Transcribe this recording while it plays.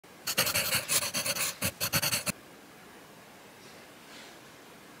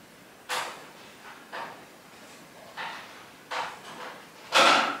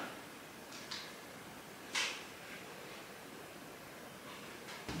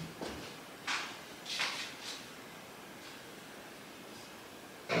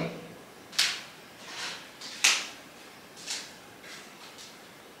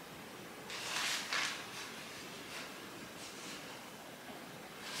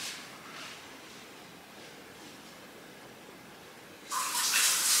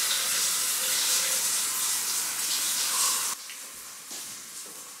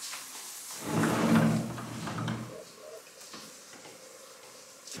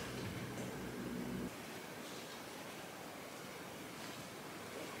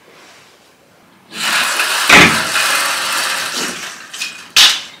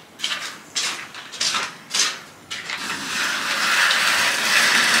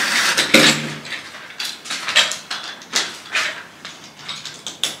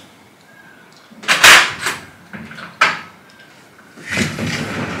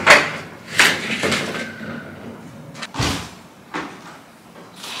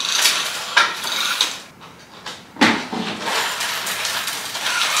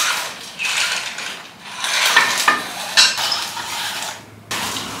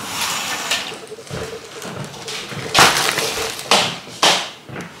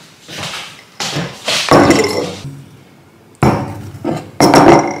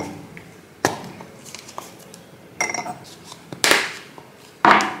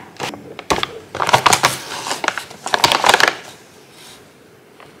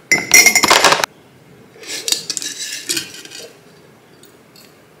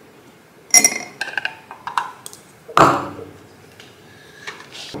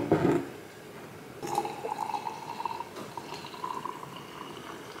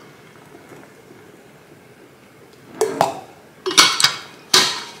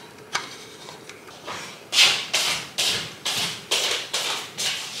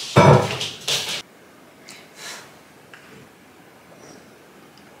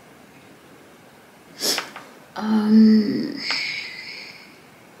Um,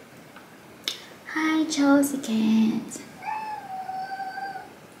 Hi, Chelsea Cat.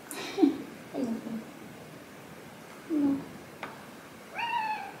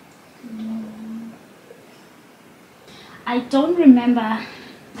 I don't remember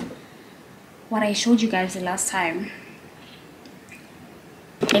what I showed you guys the last time.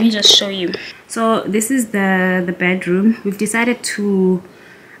 Let me just show you. So this is the bedroom. We've decided to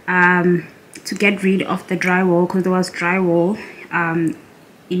get rid of the drywall because there was drywall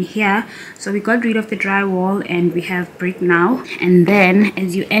in here, so we got rid of the drywall and we have brick now. And then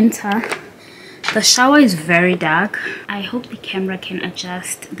as you enter, the shower is very dark. I hope the camera can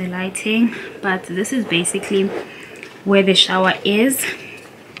adjust the lighting, but this is basically where the shower is.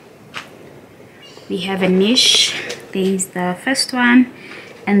 We have a niche. There's the first one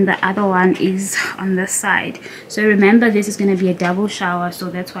and the other one is on the side. So remember, this is going to be a double shower, so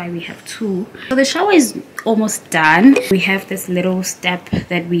that's why we have two. So the shower is almost done. We have this little step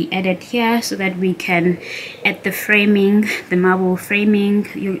that we added here so that we can add the framing, the marble framing.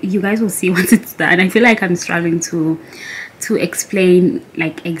 You guys will see once it's done. I feel like I'm struggling to explain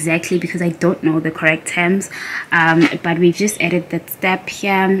like exactly because I don't know the correct terms, but we've just added that step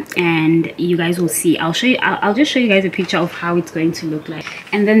here and you guys will see. I'll just show you guys a picture of how it's going to look like.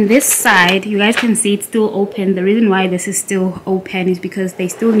 And then this side, you guys can see it's still open. The reason why this is still open is because they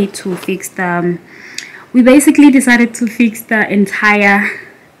still need to fix the we basically decided to fix the entire,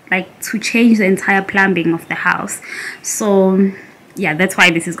 like to change the entire plumbing of the house. So yeah, that's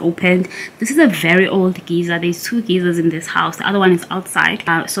why this is opened. This is a very old geyser. There's two geysers in this house. The other one is outside,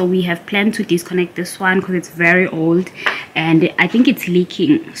 so we have planned to disconnect this one because it's very old and I think it's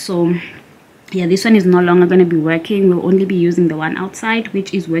leaking. So yeah, this one is no longer going to be working. We'll only be using the one outside,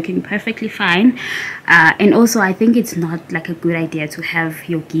 which is working perfectly fine. And also I think it's not like a good idea to have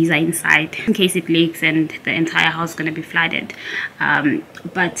your geyser inside in case it leaks and the entire house is going to be flooded.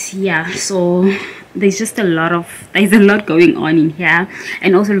 But yeah, so there's a lot going on in here.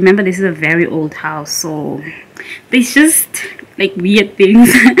 And also remember, this is a very old house, so there's just like weird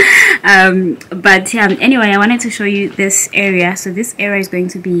things. But yeah, anyway, I wanted to show you this area. So this area is going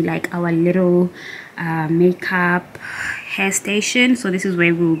to be like our little makeup hair station. So this is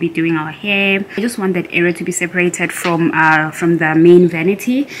where we will be doing our hair. I just want that area to be separated from the main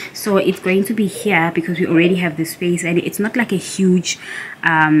vanity. So it's going to be here because we already have the space and it's not like a huge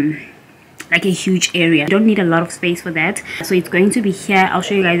area. You don't need a lot of space for that. So it's going to be here. I'll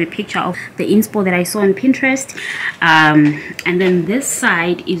show you guys a picture of the inspo that I saw on Pinterest. And then this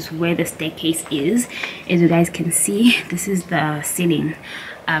side is where the staircase is. As you guys can see, this is the ceiling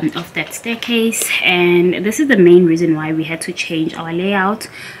of that staircase, and this is the main reason why we had to change our layout,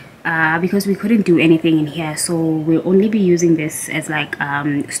 because we couldn't do anything in here. So we'll only be using this as like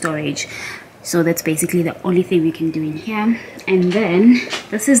storage. So that's basically the only thing we can do in here. And then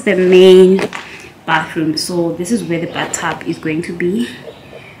this is the main bathroom. So this is where the bathtub is going to be,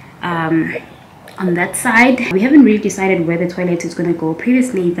 on that side. We haven't really decided where the toilet is going to go.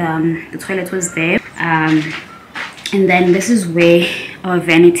 Previously the toilet was there, and then this is where our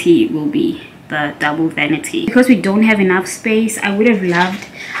vanity will be, the double vanity. Because we don't have enough space, I would have loved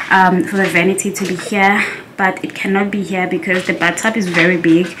for the vanity to be here, but it cannot be here because the bathtub is very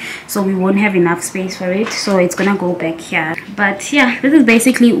big, so we won't have enough space for it. So it's gonna go back here. But yeah, this is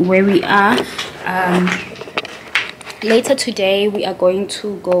basically where we are. Later today we are going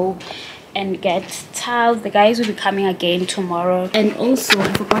to go and get tiles. The guys will be coming again tomorrow. And also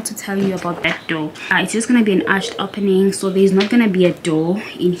I forgot to tell you about that door. It's just gonna be an arched opening, so there's not gonna be a door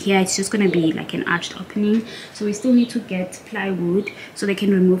in here. It's just gonna be like an arched opening. So we still need to get plywood so they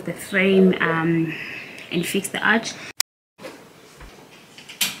can remove the frame and fix the arch.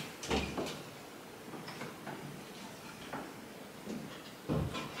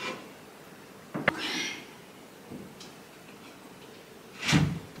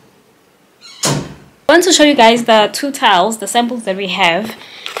 I want to show you guys the two tiles, the samples that we have.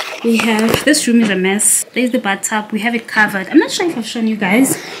 This room is a mess. There's the bathtub. We have it covered. I'm not sure if I've shown you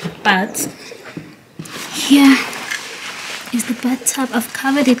guys, but here is the bathtub. I've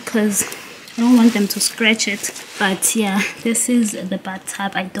covered it because I don't want them to scratch it. But yeah, this is the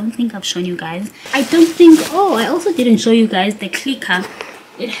bathtub. I don't think I've shown you guys. I also didn't show you guys the clicker.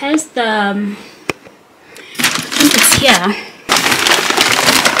 It has the I think it's here.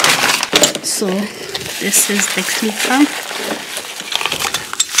 So this is the clicker.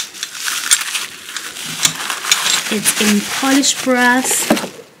 It's in polished brass.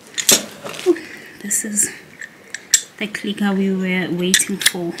 Ooh, this is the clicker we were waiting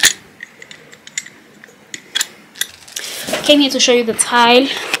for. Came here to show you the tile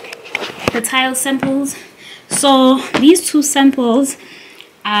samples. So these two samples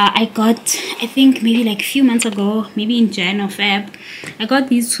I got, I think maybe like a few months ago, maybe in Jan or Feb. I got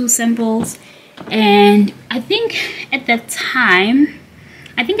these two samples, and I think at that time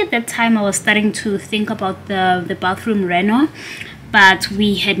I was starting to think about the bathroom reno, but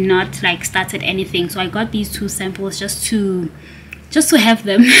we had not like started anything. So I got these two samples just to have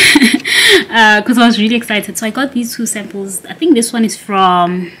them because I was really excited. So I got these two samples. I think this one is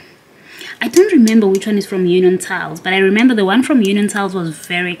from, I don't remember which one is from Union Tiles, but I remember the one from Union Tiles was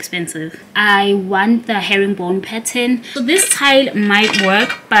very expensive. I want the herringbone pattern. So this tile might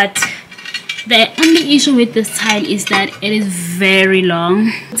work, but the only issue with this tile is that it is very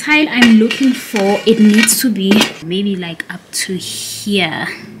long. The tile I'm looking for, it needs to be maybe like up to here,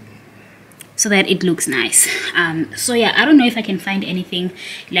 so that it looks nice. So yeah, I don't know if I can find anything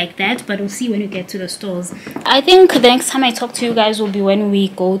like that, but we'll see when we get to the stores. I think the next time I talk to you guys will be when we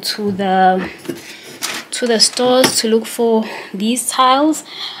go to the stores to look for these tiles,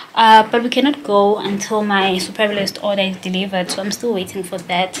 but we cannot go until my supervised order is delivered, so I'm still waiting for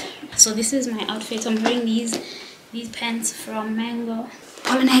that. So this is my outfit. I'm wearing these pants from Mango.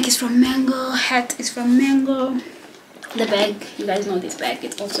 All neck is from Mango, hat is from Mango. The bag, you guys know this bag,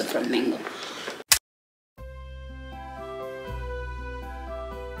 it's also from Mango.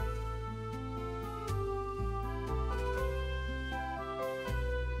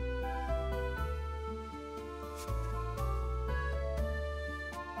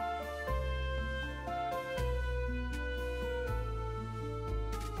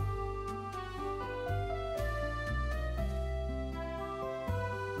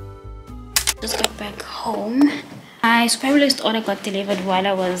 Just got back home. My supervised order got delivered while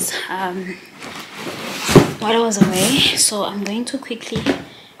I was away, so I'm going to quickly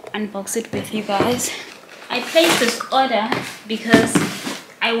unbox it with you guys. I placed this order because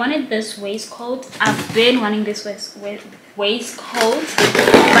I wanted this waistcoat. I've been wanting this waistcoat,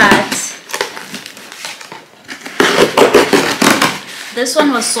 but this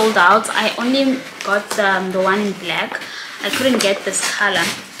one was sold out. I only got the one in black. I couldn't get this color.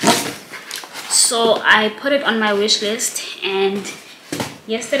 So I put it on my wish list, and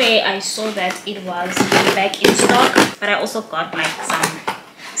yesterday I saw that it was back in stock, but I also got like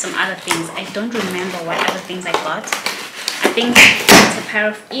some other things. I don't remember what other things I got. I think it's a pair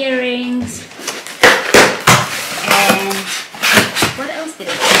of earrings, and what else did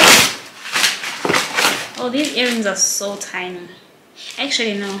I get? Oh, these earrings are so tiny.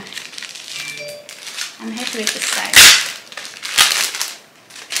 Actually no, I'm happy with this size.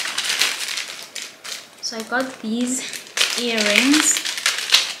 So I got these earrings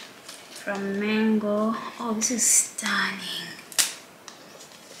from Mango. Oh, this is stunning.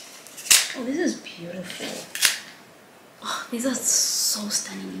 Oh, this is beautiful. Oh, these are so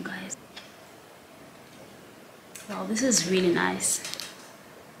stunning, you guys. Wow, this is really nice.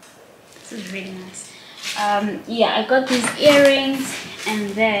 This is really nice. Yeah, I got these earrings, and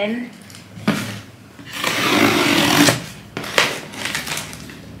then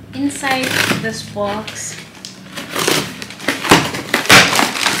inside this box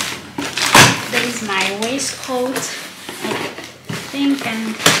there is my waistcoat, I think,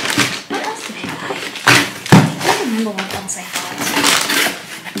 and what else did I buy? I don't remember what else I got.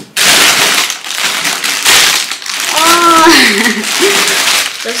 Oh,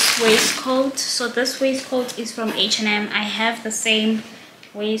 this waistcoat. So this waistcoat is from H&M. I have the same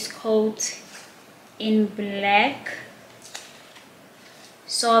waistcoat in black.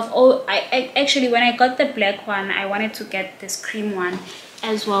 So I actually, when I got the black one, I wanted to get this cream one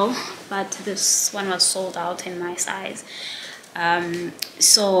as well, but this one was sold out in my size.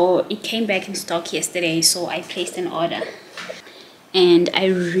 So it came back in stock yesterday, so I placed an order, and I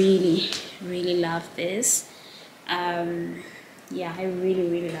really love this. Yeah, I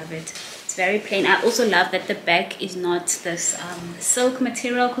really love it. It's very plain. I also love that the back is not this silk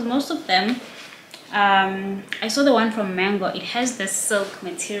material, because most of them, I saw the one from Mango, it has the silk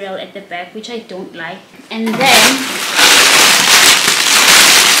material at the back, which I don't like. And then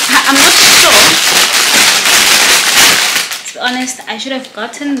I'm not sure, to be honest, I should have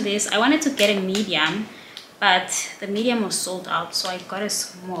gotten this. I wanted to get a medium, but the medium was sold out, so I got a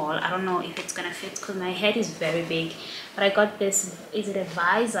small. I don't know if it's gonna fit because my head is very big, but I got this. Is it a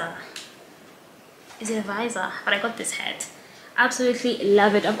visor? But I got this hat. Absolutely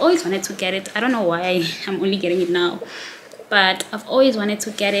love it. I've always wanted to get it. I don't know why I'm only getting it now, but I've always wanted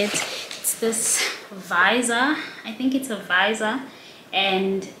to get it. It's this visor. I think it's a visor,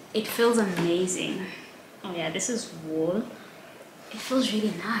 and it feels amazing. Oh yeah, this is wool. It feels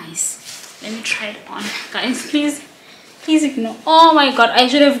really nice. Let me try it on, guys. Please ignore. Oh my god, I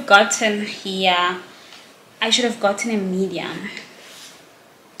should have gotten here I should have gotten a medium.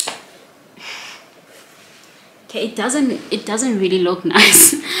 Okay, it doesn't really look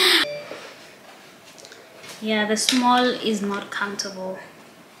nice. Yeah, the small is not comfortable.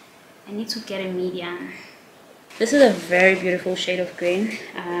 I need to get a medium. This is a very beautiful shade of green.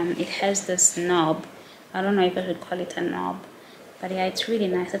 It has this knob. I don't know if I should call it a knob, but yeah, it's really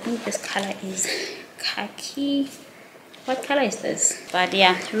nice. I think this color is khaki. What color is this? But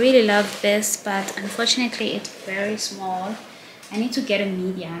yeah, really love this, but unfortunately it's very small. I need to get a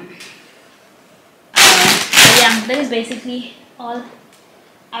medium. But yeah, that is basically all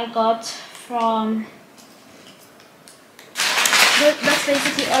I got from that's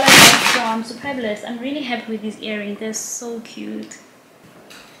basically all I got from Superbalist. I'm really happy with these earrings. They're so cute.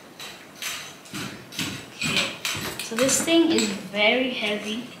 Okay, so this thing is very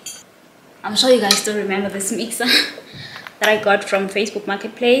heavy. I'm sure you guys still remember this mixer that I got from Facebook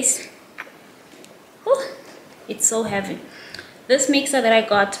Marketplace. Ooh, it's so heavy. This mixer that I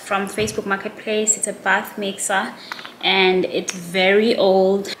got from Facebook Marketplace, it's a bath mixer and it's very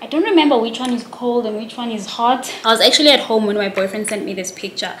old. I don't remember which one is cold and which one is hot. I was actually at home when my boyfriend sent me this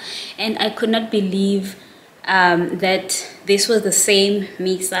picture and I could not believe that this was the same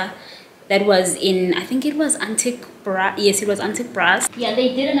mixer that was in, I think it was Antique Brass. Yes, it was Antique Brass. Yeah,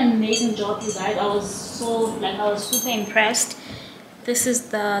 they did an amazing job, you guys. I was super impressed. This is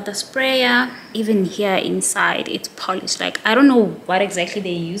the sprayer. Even here inside it's polished. Like, I don't know what exactly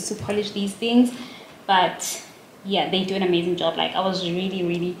they use to polish these things, but yeah, they do an amazing job. Like, I was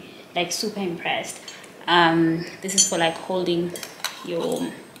really like super impressed. This is for like holding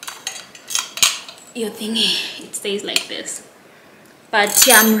your thingy. It stays like this. But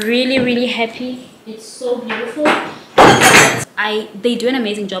yeah, I'm really happy. It's so beautiful. They do an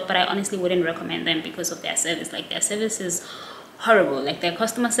amazing job, but I honestly wouldn't recommend them because of their service. Like, their service is horrible. Like, their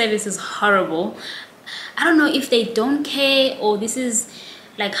customer service is horrible. I don't know if they don't care or this is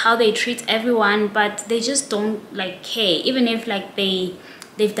like how they treat everyone, but they just don't like care. Even if like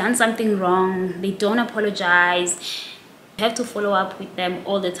they've done something wrong, they don't apologize. You have to follow up with them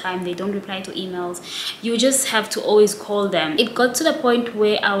all the time. They don't reply to emails. You just have to always call them. It got to the point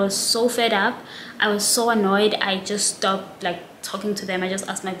where I was so fed up. I was so annoyed. I just stopped like talking to them. I just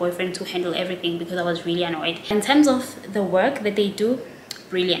asked my boyfriend to handle everything because I was really annoyed. In terms of the work that they do,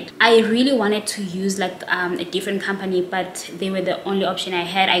 brilliant. I really wanted to use like a different company, but they were the only option I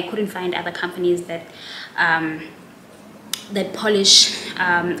had. I couldn't find other companies that polish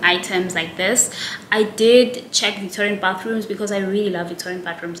items like this. I did check Victorian bathrooms because I really love Victorian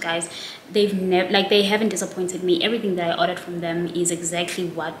bathrooms, guys. They haven't disappointed me. Everything that I ordered from them is exactly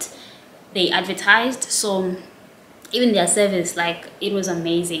what they advertised. So even their service, like, it was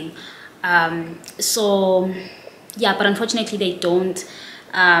amazing. So yeah, but unfortunately they don't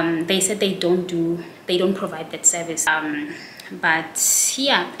they said they don't provide that service. But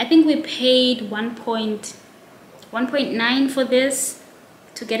yeah, I think we paid 1.9 for this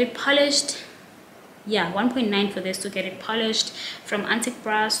to get it polished. Yeah, 1.9 for this to get it polished, from antique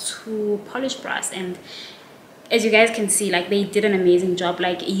brass to polished brass. And as you guys can see, like, they did an amazing job.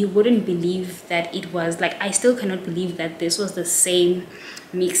 Like, you wouldn't believe that it was, like, I still cannot believe that this was the same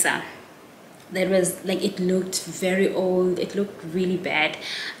mixer. That was like, it looked very old, it looked really bad,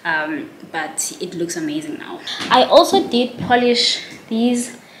 but it looks amazing now. I also did polish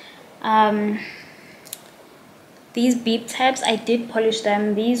these beep tabs. I did polish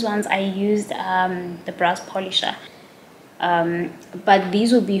them. These ones I used the brass polisher, but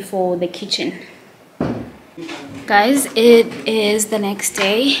these will be for the kitchen. Guys, it is the next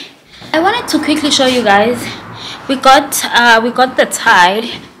day. I wanted to quickly show you guys, we got the tile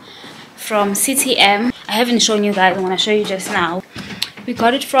from CTM. I haven't shown you guys. I want to show you just now. We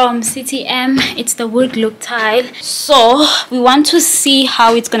got it from CTM. It's the wood look tile. So we want to see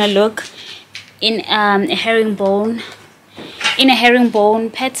how it's gonna look in a herringbone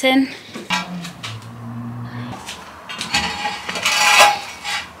pattern.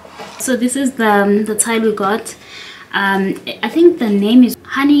 So this is the tile we got. I think the name is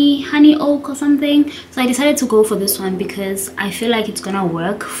honey oak or something. So I decided to go for this one because I feel like it's gonna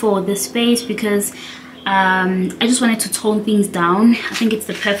work for this space, because I just wanted to tone things down. I think it's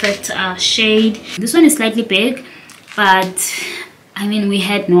the perfect shade. This one is slightly big, but I mean, we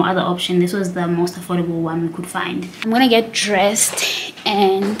had no other option. This was the most affordable one we could find. I'm gonna get dressed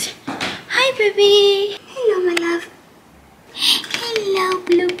and hi baby, hello my love, hello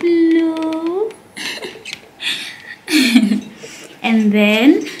blue blue. And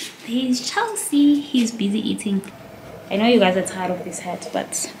then there's Chelsea. He's busy eating. I know you guys are tired of this hat,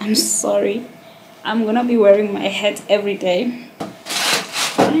 but I'm sorry. I'm gonna be wearing my hat every day.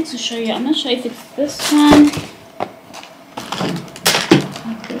 wanted to show you, I'm not sure if it's this one or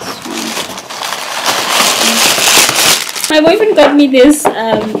this one. My boyfriend got me this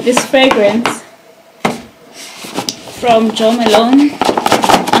this fragrance from Jo Malone.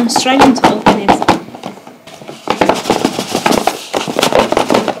 I'm struggling to open it.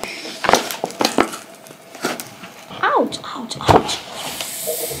 Ouch, ouch, ouch.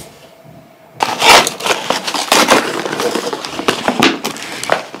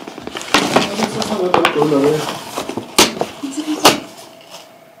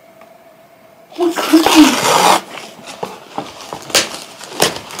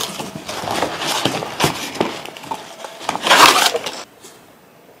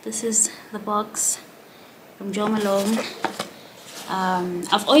 This is the box from Jo Malone.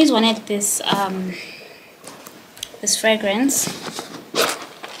 I've always wanted this this fragrance.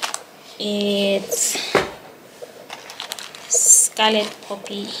 It's Scarlet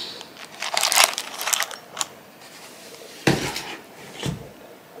Poppy.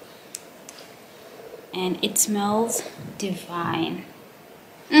 And it smells divine.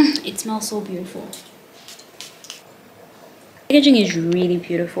 It smells so beautiful. Packaging is really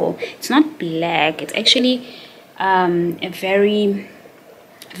beautiful. It's not black, it's actually a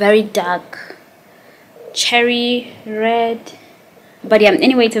very dark cherry red, but yeah,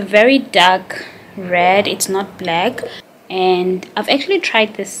 anyway, it's a very dark red. It's not black. And I've actually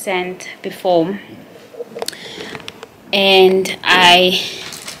tried this scent before, and I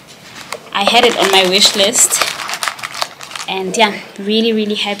had it on my wish list, and yeah,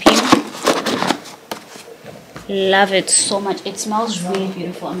 really happy. Love it so much. It smells really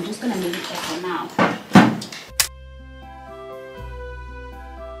beautiful. I'm just gonna leave it there for now.